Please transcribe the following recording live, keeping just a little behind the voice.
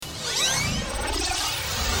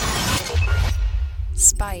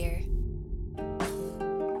inspire.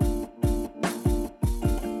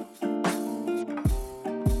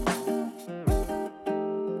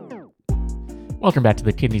 Welcome back to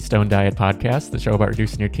the Kidney Stone Diet Podcast, the show about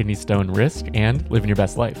reducing your kidney stone risk and living your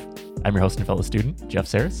best life. I'm your host and fellow student, Jeff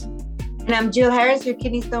Saris. And I'm Jill Harris, your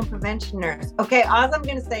kidney stone prevention nurse. Okay, all I'm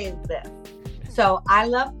going to say is this. So I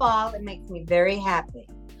love fall. It makes me very happy.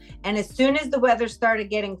 And as soon as the weather started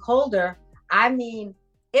getting colder, I mean,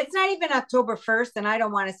 it's not even October 1st, and I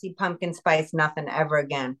don't want to see pumpkin spice nothing ever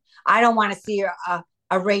again. I don't want to see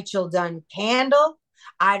a Rachel Dunn candle.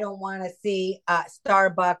 I don't want to see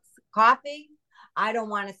Starbucks coffee. I don't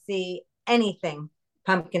want to see anything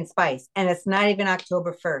pumpkin spice. And it's not even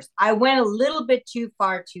October 1st. I went a little bit too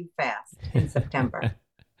far too fast in September.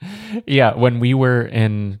 Yeah, when we were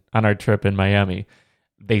on our trip in Miami,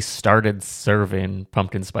 they started serving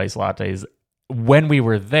pumpkin spice lattes when we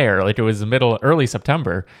were there. Like, it was early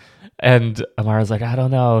September. And Amara's like, I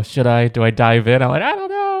don't know, do I dive in? I'm like, I don't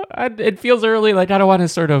know. It feels early. Like, I don't want to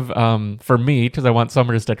sort of, for me, because I want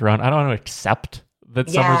summer to stick around, I don't want to accept that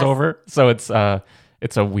summer's over. So it's a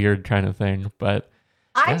weird kind of thing, but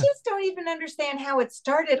I just don't even understand how it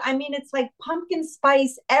started. I mean, it's like pumpkin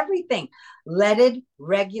spice, everything, leaded,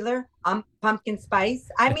 regular, pumpkin spice.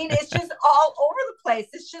 I mean, it's just all over the place.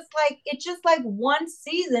 It's just like one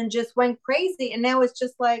season just went crazy, and now it's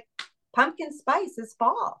just like pumpkin spice is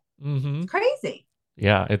fall. Mm-hmm. It's crazy.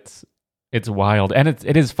 Yeah, it's wild, and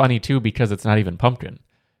it is funny too because it's not even pumpkin.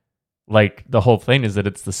 Like, the whole thing is that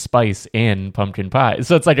it's the spice in pumpkin pie.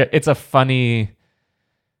 So it's a funny...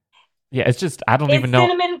 Yeah, it's just, I don't even know.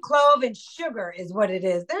 Cinnamon, clove, and sugar is what it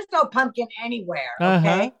is. There's no pumpkin anywhere,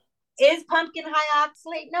 okay? Is pumpkin high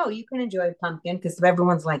oxalate? No, you can enjoy pumpkin because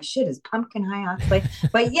everyone's like, shit, is pumpkin high oxalate?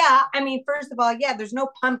 But yeah, I mean, first of all, yeah, there's no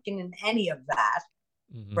pumpkin in any of that,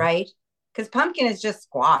 right? Because pumpkin is just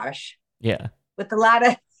squash. Yeah. With a lot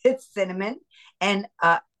of, it's cinnamon and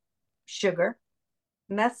sugar.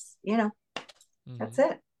 And that's, that's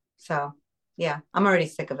it. So, yeah, I'm already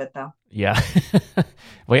sick of it, though. Yeah.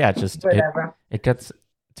 Well, yeah, just whatever. It gets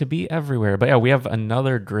to be everywhere. But yeah, we have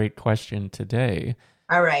another great question today.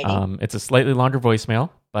 All right. It's a slightly longer voicemail,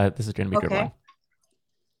 but this is going to be a good one.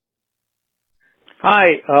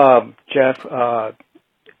 Hi, Jeff.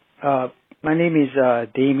 My name is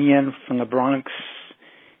Damien from the Bronx,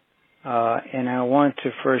 and I want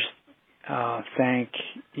to first thank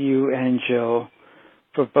you and Jill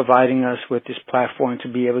for providing us with this platform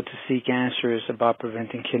to be able to seek answers about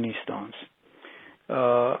preventing kidney stones.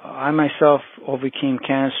 I myself overcame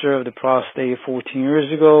cancer of the prostate 14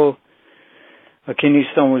 years ago. A kidney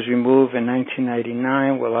stone was removed in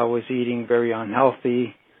 1999 while I was eating very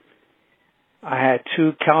unhealthy. I had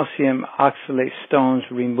 2 calcium oxalate stones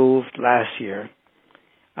removed last year.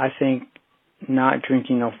 I think not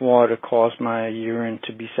drinking enough water caused my urine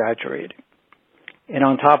to be saturated. And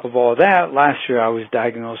on top of all that, last year I was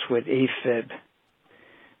diagnosed with AFib.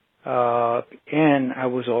 And I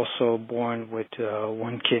was also born with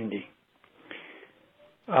 1 kidney.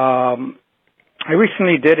 I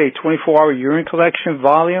recently did a 24-hour urine collection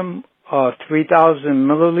volume of 3,000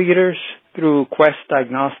 milliliters through Quest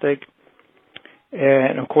Diagnostic.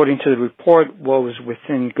 And according to the report, what was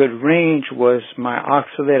within good range was my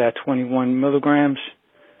oxalate at 21 milligrams,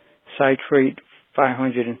 citrate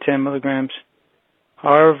 510 milligrams.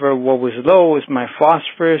 However, what was low was my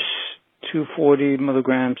phosphorus, 240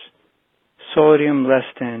 milligrams, sodium less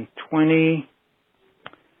than 20,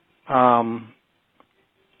 MEQ,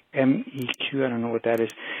 I don't know what that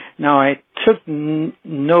is. Now, I took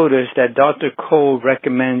notice that Dr. Cole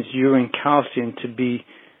recommends urine calcium to be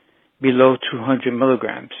below 200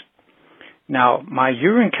 milligrams. Now, my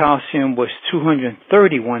urine calcium was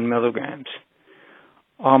 231 milligrams.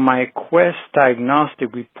 On my Quest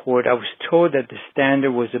diagnostic report, I was told that the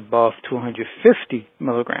standard was above 250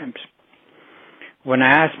 milligrams. When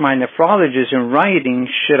I asked my nephrologist in writing,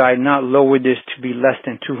 should I not lower this to be less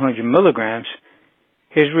than 200 milligrams,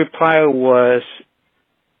 his reply was,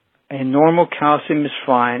 a normal calcium is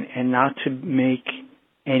fine and not to make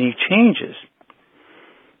any changes.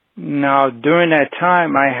 Now, during that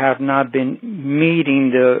time, I have not been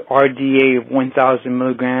meeting the RDA of 1,000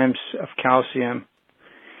 milligrams of calcium,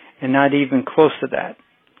 and not even close to that.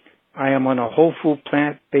 I am on a whole food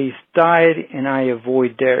plant-based diet, and I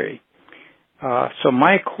avoid dairy. So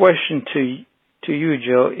my question to you,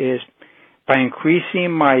 Jill, is by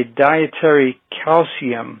increasing my dietary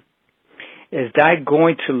calcium, is that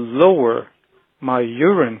going to lower my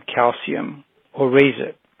urine calcium or raise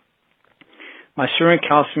it? My serum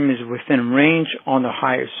calcium is within range on the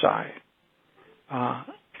higher side.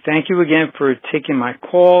 Thank you again for taking my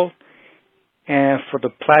call. and for the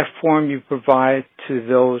platform you provide to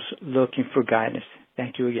those looking for guidance.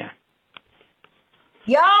 Thank you again.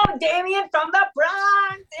 Yo, Damien from the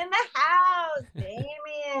Bronx in the house.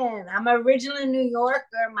 Damien, I'm originally New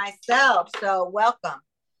Yorker myself, so welcome.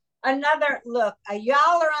 Another look, y'all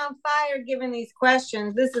are on fire giving these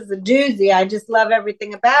questions. This is a doozy. I just love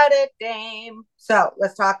everything about it, Dame. So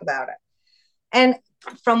let's talk about it. And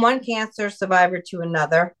from one cancer survivor to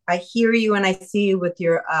another, I hear you and I see you with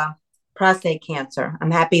your prostate cancer.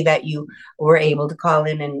 I'm happy that you were able to call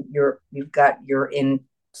in and you're in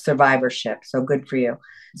survivorship. So good for you.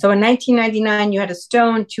 So in 1999, you had a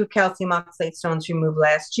stone, 2 calcium oxalate stones removed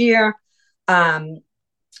last year. And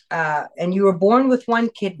you were born with 1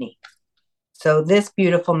 kidney. So this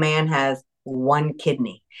beautiful man has 1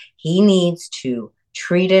 kidney. He needs to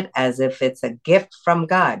treat it as if it's a gift from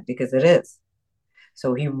God, because it is.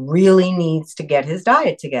 So he really needs to get his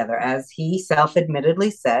diet together. As he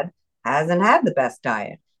self-admittedly said, hasn't had the best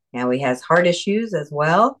diet. Now he has heart issues as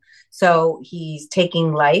well. So he's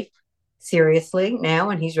taking life seriously now,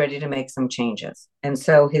 and he's ready to make some changes. And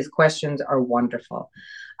so his questions are wonderful.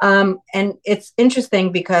 And it's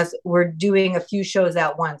interesting because we're doing a few shows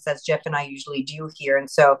at once, as Jeff and I usually do here. And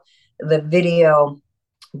so the video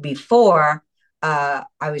before,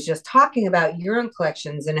 I was just talking about urine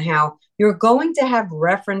collections and how you're going to have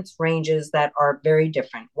reference ranges that are very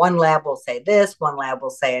different. One lab will say this, one lab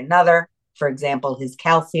will say another. For example, his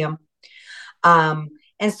calcium.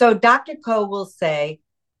 And so Dr. Ko will say,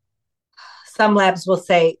 some labs will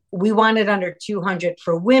say, we want it under 200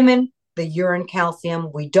 for women, the urine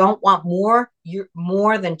calcium. We don't want more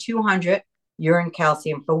than 200 urine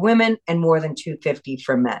calcium for women and more than 250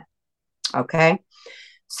 for men. Okay.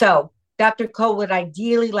 So Dr. Ko would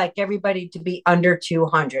ideally like everybody to be under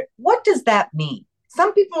 200. What does that mean?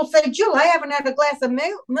 Some people say, Jill, I haven't had a glass of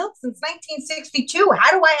milk since 1962.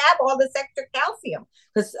 How do I have all this extra calcium?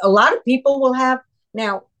 Because a lot of people will have.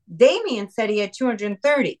 Now, Damien said he had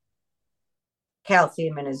 230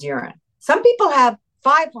 calcium in his urine. Some people have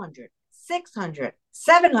 500, 600,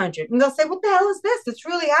 700, and they'll say, what the hell is this? It's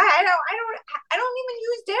really high. I don't even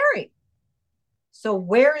use dairy. So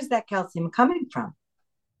where is that calcium coming from?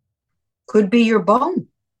 Could be your bone.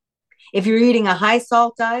 If you're eating a high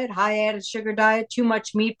salt diet, high added sugar diet, too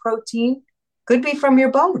much meat, protein, could be from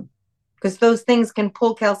your bone, because those things can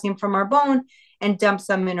pull calcium from our bone and dump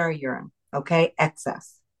some in our urine. Okay,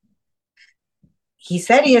 excess. He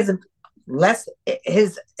said he has less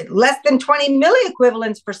than 20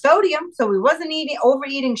 milliequivalents for sodium, so he wasn't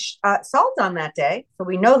overeating salt on that day. So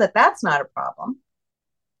we know that that's not a problem.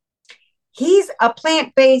 He's a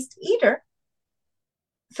plant-based eater,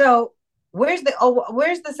 so where's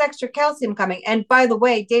this extra calcium coming? And by the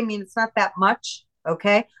way, Damien, it's not that much,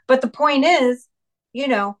 okay? But the point is,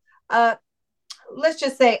 let's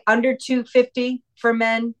just say under 250 for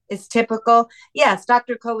men is typical. Yes,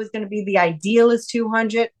 Dr. Ko is going to be the ideal is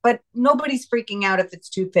 200, but nobody's freaking out if it's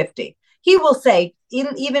 250. He will say,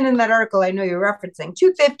 even in that article I know you're referencing,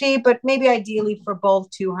 250, but maybe ideally for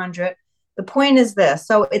both 200. The point is this.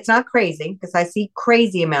 So it's not crazy, because I see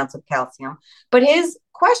crazy amounts of calcium. But his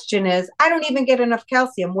question is, I don't even get enough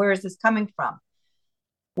calcium. Where is this coming from?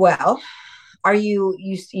 Well,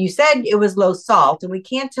 you said it was low salt, and we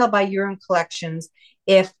can't tell by urine collections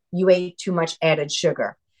if you ate too much added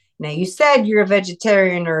sugar. Now, you said you're a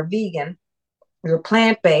vegetarian or a vegan. You're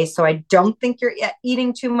plant-based, so I don't think you're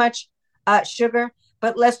eating too much sugar.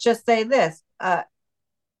 But let's just say this.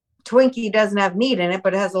 Twinkie doesn't have meat in it,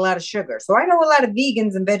 but it has a lot of sugar. So I know a lot of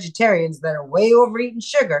vegans and vegetarians that are way overeating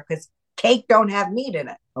sugar because cake don't have meat in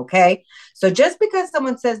it, okay? So just because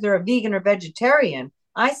someone says they're a vegan or vegetarian,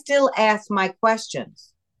 I still ask my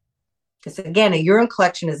questions. Because again, a urine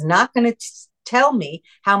collection is not going to tell me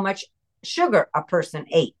how much sugar a person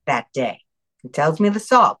ate that day. It tells me the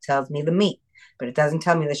salt, tells me the meat, but it doesn't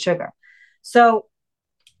tell me the sugar. So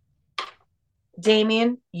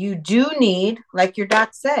Damien, you do need, like your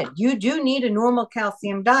doc said, you do need a normal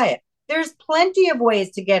calcium diet. There's plenty of ways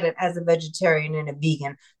to get it as a vegetarian and a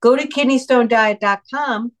vegan. Go to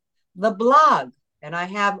kidneystonediet.com, the blog, and I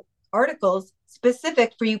have articles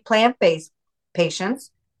specific for you plant-based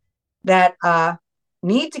patients that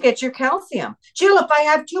need to get your calcium. Jill, if I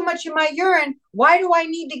have too much in my urine, why do I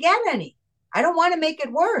need to get any? I don't want to make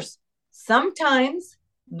it worse. Sometimes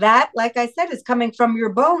that, like I said, is coming from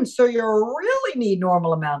your bones, so you really need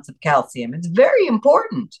normal amounts of calcium. It's very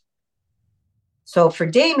important. So for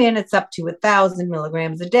Damien, it's up to 1,000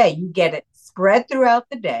 milligrams a day. You get it spread throughout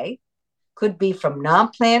the day. Could be from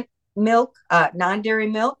non-plant milk, non-dairy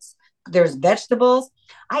milks. There's vegetables.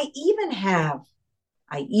 I even have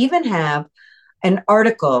an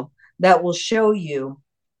article that will show you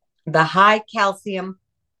the high calcium,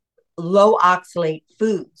 low oxalate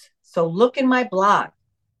foods. So look in my blog.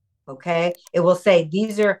 Okay. It will say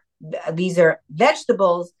these are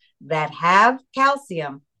vegetables that have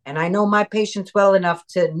calcium. And I know my patients well enough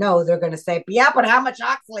to know they're going to say, yeah, but how much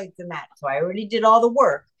oxalate's in that? So I already did all the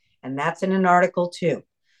work. And that's in an article too.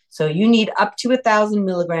 So you need up to 1,000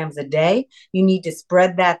 milligrams a day. You need to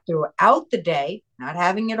spread that throughout the day, not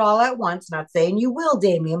having it all at once, not saying you will,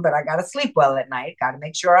 Damien, but I got to sleep well at night. Got to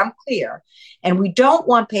make sure I'm clear. And we don't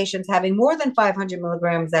want patients having more than 500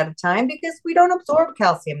 milligrams at a time because we don't absorb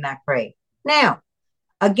calcium that great. Now,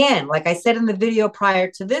 again, like I said in the video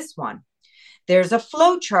prior to this one, there's a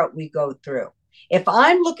flow chart we go through. If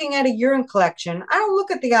I'm looking at a urine collection, I don't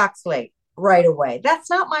look at the oxalate right away. That's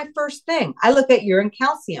not my first thing. I look at urine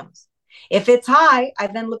calciums. If it's high, I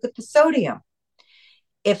then look at the sodium.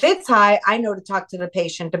 If it's high, I know to talk to the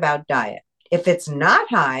patient about diet. If it's not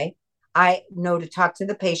high, I know to talk to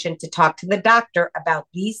the patient, to talk to the doctor about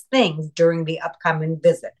these things during the upcoming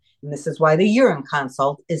visit. And this is why the urine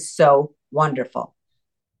consult is so wonderful.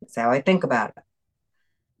 That's how I think about it.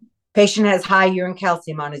 Patient has high urine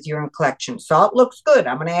calcium on his urine collection. Salt looks good.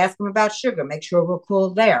 I'm going to ask him about sugar. Make sure we're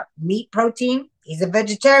cool there. Meat, protein, he's a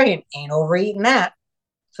vegetarian. Ain't overeating that.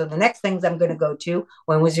 So the next things I'm going to go to,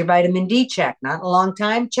 when was your vitamin D check? Not in a long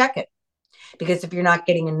time, check it. Because if you're not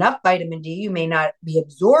getting enough vitamin D, you may not be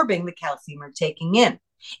absorbing the calcium you're taking in.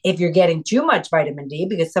 If you're getting too much vitamin D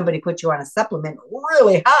because somebody put you on a supplement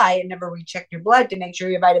really high and never rechecked your blood to make sure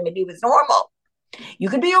your vitamin D was normal, you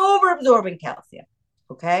could be over absorbing calcium.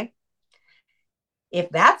 Okay? If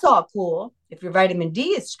that's all cool, if your vitamin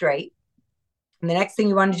D is straight, and the next thing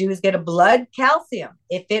you want to do is get a blood calcium.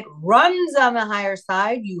 If it runs on the higher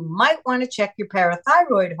side, you might want to check your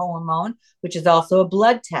parathyroid hormone, which is also a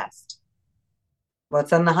blood test.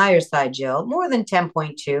 What's on the higher side, Jill? More than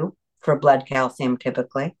 10.2 for blood calcium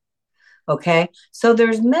typically. Okay, so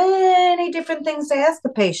there's many different things to ask the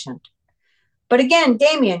patient. But again,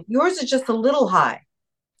 Damien, yours is just a little high.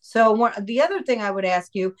 So the other thing I would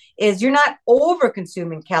ask you is you're not over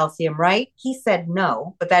consuming calcium, right? He said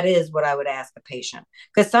no, but that is what I would ask a patient.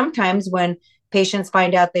 Because sometimes when patients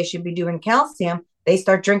find out they should be doing calcium, they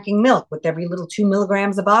start drinking milk with every little 2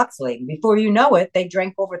 milligrams of oxalate. And before you know it, they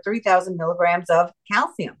drank over 3,000 milligrams of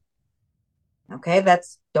calcium. Okay,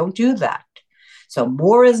 don't do that. So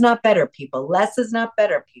more is not better, people. Less is not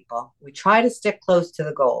better, people. We try to stick close to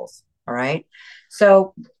the goals. All right.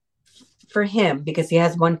 So for him, because he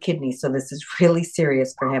has one kidney, so this is really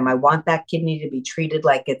serious for him. I want that kidney to be treated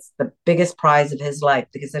like it's the biggest prize of his life,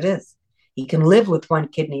 because it is. He can live with one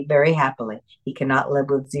kidney very happily. He cannot live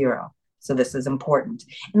with 0. So this is important.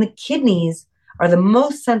 And the kidneys are the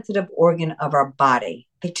most sensitive organ of our body.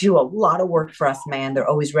 They do a lot of work for us, man. They're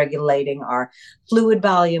always regulating our fluid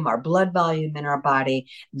volume, our blood volume in our body.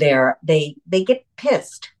 They get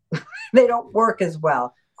pissed. They don't work as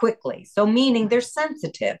well quickly. So meaning they're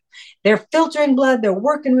sensitive. They're filtering blood. They're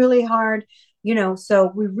working really hard,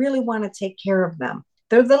 so we really want to take care of them.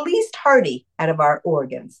 They're the least hardy out of our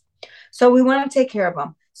organs. So we want to take care of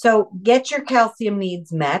them. So get your calcium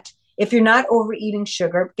needs met. If you're not overeating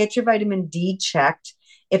sugar, get your vitamin D checked.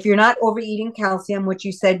 If you're not overeating calcium, which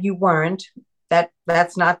you said you weren't,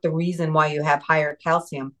 that's not the reason why you have higher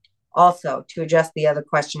calcium. Also, to address the other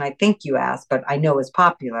question I think you asked, but I know is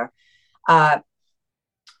popular,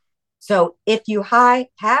 so if you have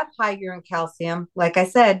high urine calcium, like I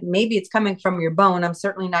said, maybe it's coming from your bone. I'm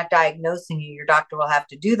certainly not diagnosing you. Your doctor will have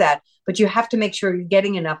to do that. But you have to make sure you're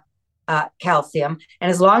getting enough calcium. And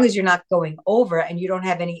as long as you're not going over and you don't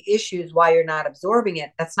have any issues while you're not absorbing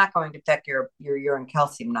it, that's not going to affect your urine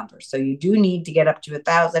calcium numbers. So you do need to get up to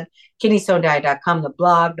 1,000. KidneyStoneDiet.com, the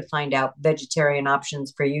blog, to find out vegetarian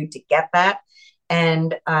options for you to get that.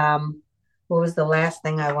 And what was the last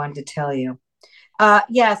thing I wanted to tell you?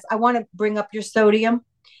 Yes, I want to bring up your sodium.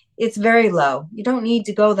 It's very low. You don't need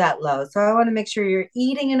to go that low. So I want to make sure you're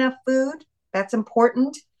eating enough food. That's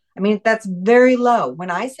important. I mean, that's very low.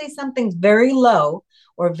 When I say something's very low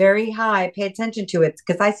or very high, pay attention to it,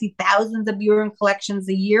 because I see thousands of urine collections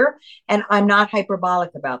a year, and I'm not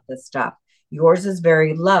hyperbolic about this stuff. Yours is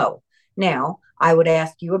very low. Now, I would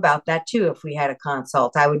ask you about that too if we had a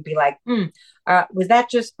consult. I would be like, was that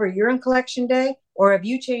just for urine collection day? Or have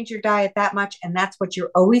you changed your diet that much and that's what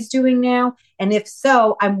you're always doing now? And if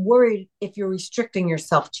so, I'm worried if you're restricting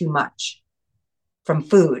yourself too much from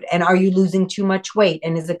food. And are you losing too much weight?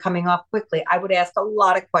 And is it coming off quickly? I would ask a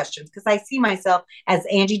lot of questions because I see myself as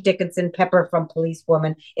Angie Dickinson, Pepper from Police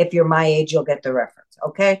Woman. If you're my age, you'll get the reference.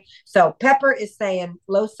 Okay. So Pepper is saying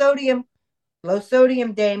low sodium,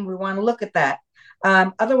 Dame. We want to look at that.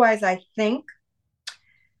 Otherwise, I think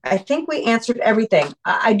I think we answered everything.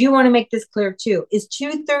 I do want to make this clear too. Is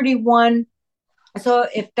 231, so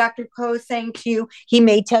if Dr. Ko is saying to you, he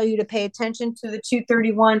may tell you to pay attention to the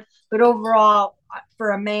 231, but overall, for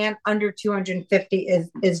a man, under 250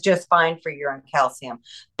 is just fine for urine calcium.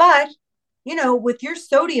 But, with your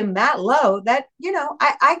sodium that low, that,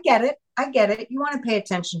 I get it. I get it. You want to pay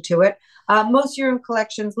attention to it. Most urine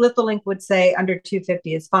collections, Litholink would say under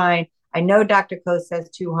 250 is fine. I know Dr. Ko says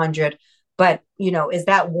 200. But, is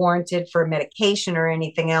that warranted for medication or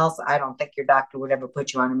anything else? I don't think your doctor would ever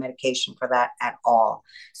put you on a medication for that at all.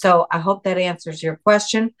 So I hope that answers your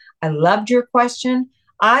question. I loved your question.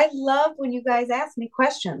 I love when you guys ask me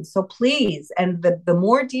questions. So please, and the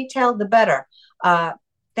more detailed, the better.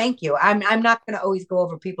 Thank you. I'm not going to always go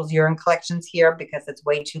over people's urine collections here because it's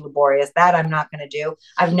way too laborious. That I'm not going to do.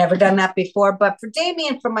 I've never done that before. But for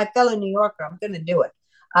Damien, for my fellow New Yorker, I'm going to do it.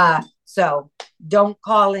 So don't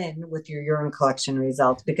call in with your urine collection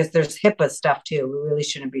results because there's HIPAA stuff too. We really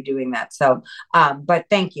shouldn't be doing that. So, but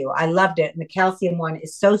thank you. I loved it. And the calcium one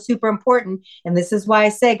is so super important. And this is why I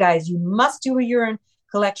say, guys, you must do a urine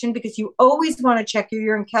collection because you always want to check your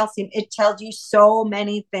urine calcium. It tells you so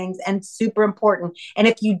many things and super important. And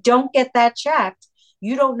if you don't get that checked,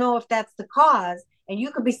 you don't know if that's the cause. And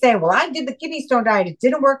you could be saying, well, I did the kidney stone diet. It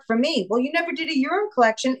didn't work for me. Well, you never did a urine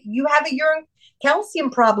collection. You have a urine calcium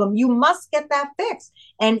problem. You must get that fixed.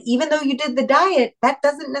 And even though you did the diet, that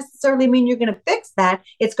doesn't necessarily mean you're going to fix that.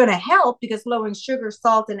 It's going to help because lowering sugar,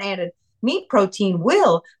 salt, and added meat protein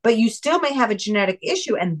will, but you still may have a genetic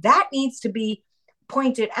issue. And that needs to be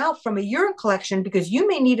pointed out from a urine collection because you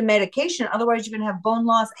may need a medication. Otherwise, you're going to have bone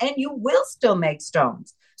loss and you will still make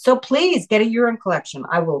stones. So please get a urine collection.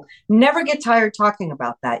 I will never get tired talking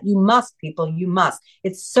about that. You must, people, you must.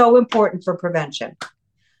 It's so important for prevention.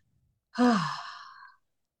 I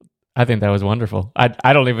think that was wonderful. I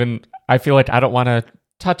feel like I don't want to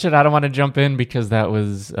touch it. I don't want to jump in because that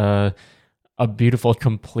was a beautiful,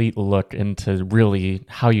 complete look into really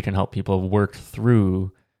how you can help people work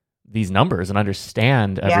through these numbers and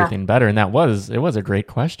understand everything better. And it was a great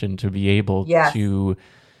question to be able to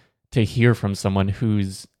hear from someone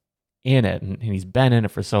who's in it and he's been in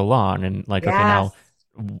it for so long and like, okay, now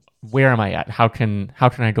where am I at? How can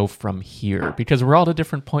I go from here? Because we're all at a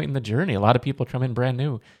different point in the journey. A lot of people come in brand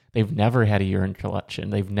new. They've never had a urine collection.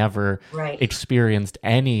 They've never experienced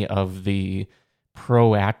any of the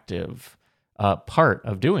proactive part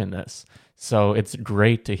of doing this. So it's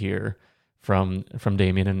great to hear from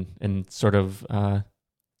Damien and sort of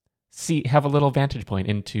have a little vantage point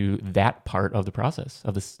into that part of the process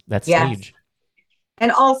of that stage. And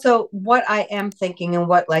also what I am thinking and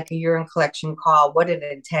what like a urine collection call, what it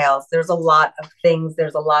entails. There's a lot of things.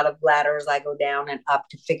 There's a lot of ladders I go down and up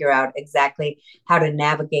to figure out exactly how to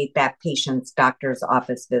navigate that patient's doctor's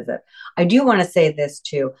office visit. I do want to say this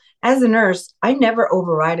too. As a nurse, I never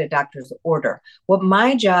override a doctor's order. What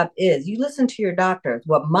my job is, you listen to your doctors.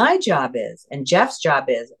 What my job is, and Jeff's job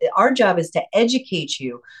is, our job is to educate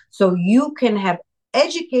you so you can have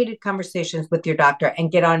educated conversations with your doctor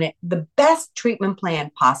and get on it the best treatment plan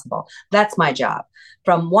possible. That's my job.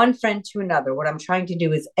 From one friend to another, what I'm trying to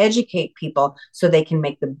do is educate people so they can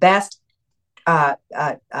make the best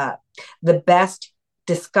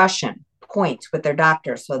discussion points with their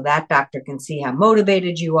doctor so that doctor can see how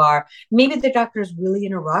motivated you are. Maybe the doctor is really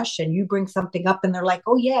in a rush and you bring something up and they're like,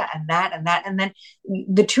 oh yeah, and that. And then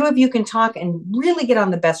the two of you can talk and really get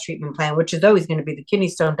on the best treatment plan, which is always going to be the kidney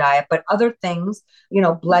stone diet, but other things,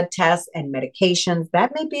 blood tests and medications,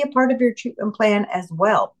 that may be a part of your treatment plan as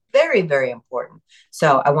well. Very, very important.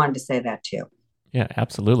 So I wanted to say that too. Yeah,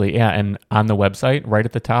 absolutely. Yeah. And on the website, right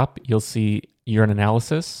at the top, you'll see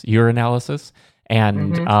urinalysis.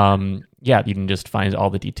 And you can just find all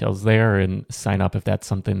the details there and sign up if that's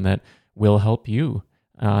something that will help you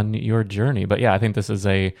on your journey. But yeah, I think this is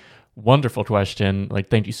a wonderful question. Like,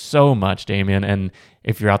 thank you so much, Damien. And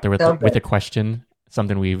if you're out there with a question,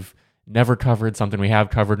 something we've never covered, something we have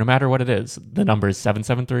covered, no matter what it is, the number is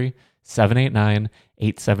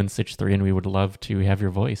 773-789-8763. And we would love to have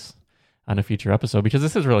your voice on a future episode because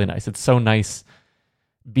this is really nice. It's so nice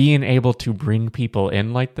being able to bring people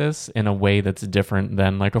in like this in a way that's different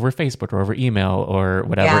than like over Facebook or over email or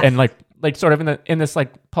whatever. Yes. And like sort of in this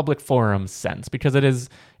like public forum sense, because it's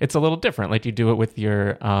a little different. Like you do it with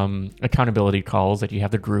your accountability calls, that you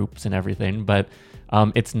have the groups and everything, but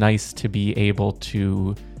it's nice to be able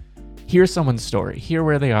to hear someone's story, hear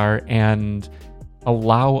where they are, and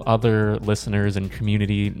allow other listeners and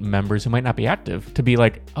community members who might not be active to be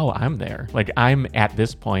like, oh, I'm there. Like I'm at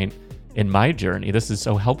this point in my journey. This is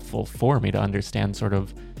so helpful for me to understand sort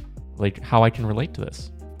of like how I can relate to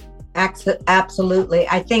this. Absolutely.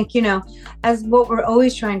 I think, as what we're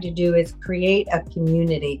always trying to do is create a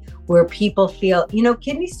community where people feel,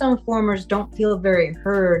 kidney stone formers don't feel very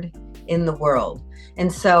heard in the world. And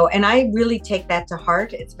I really take that to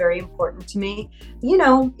heart. It's very important to me.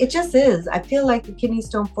 It just is. I feel like the kidney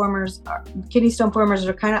stone formers are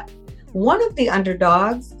kind of one of the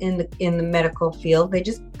underdogs in the medical field. They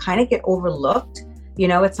just kind of get overlooked.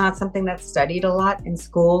 It's not something that's studied a lot in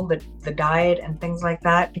school, the diet and things like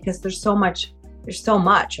that, because there's so much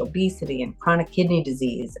obesity and chronic kidney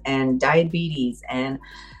disease and diabetes and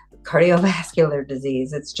cardiovascular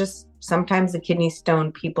disease. It's just sometimes the kidney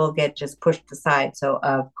stone people get just pushed aside. So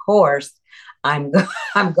of course, I'm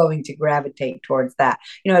going to gravitate towards that.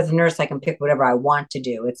 As a nurse, I can pick whatever I want to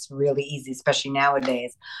do. It's really easy, especially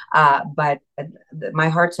nowadays. But my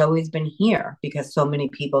heart's always been here because so many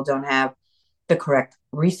people don't have the correct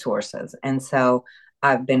resources. And so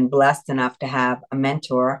I've been blessed enough to have a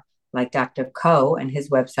mentor like Dr. Ko, and his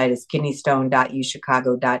website is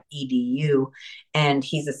kidneystone.uchicago.edu. And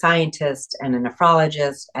he's a scientist and a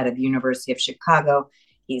nephrologist out of the University of Chicago.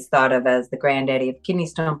 He's thought of as the granddaddy of kidney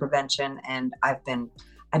stone prevention. And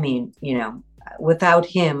without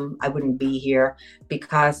him, I wouldn't be here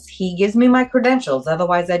because he gives me my credentials.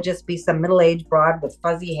 Otherwise, I'd just be some middle-aged broad with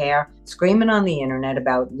fuzzy hair screaming on the internet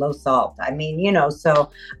about low salt.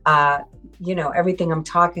 Everything I'm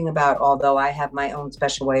talking about, although I have my own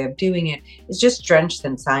special way of doing it, is just drenched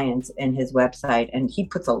in science in his website. And he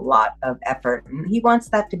puts a lot of effort, and he wants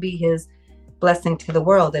that to be his blessing to the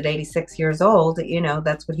world at 86 years old.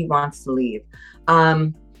 That's what he wants to leave.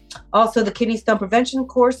 Also, the kidney stone prevention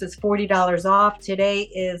course is $40 off. Today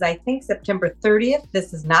is, I think, September 30th.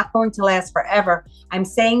 This is not going to last forever. I'm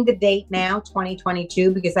saying the date now,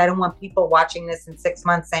 2022, because I don't want people watching this in 6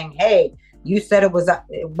 months saying, hey, you said it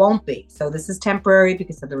won't be. So this is temporary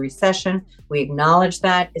because of the recession. We acknowledge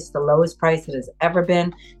that. It's the lowest price it has ever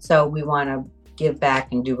been. So we want to give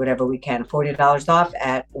back and do whatever we can. $40 off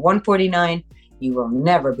at $149. You will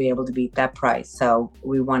never be able to beat that price. So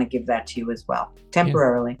we want to give that to you as well,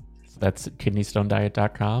 temporarily. Yeah. So that's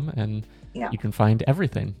kidneystonediet.com, and you can find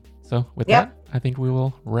everything. So with that, I think we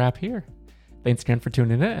will wrap here. Thanks again for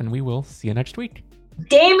tuning in, and we will see you next week.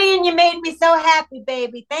 Damien, you made me so happy,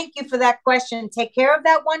 baby. Thank you for that question. Take care of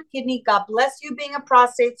that one kidney. God bless you being a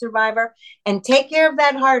prostate survivor. And take care of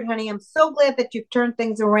that heart, honey. I'm so glad that you've turned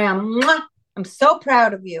things around. Mwah! I'm so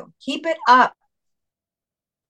proud of you. Keep it up.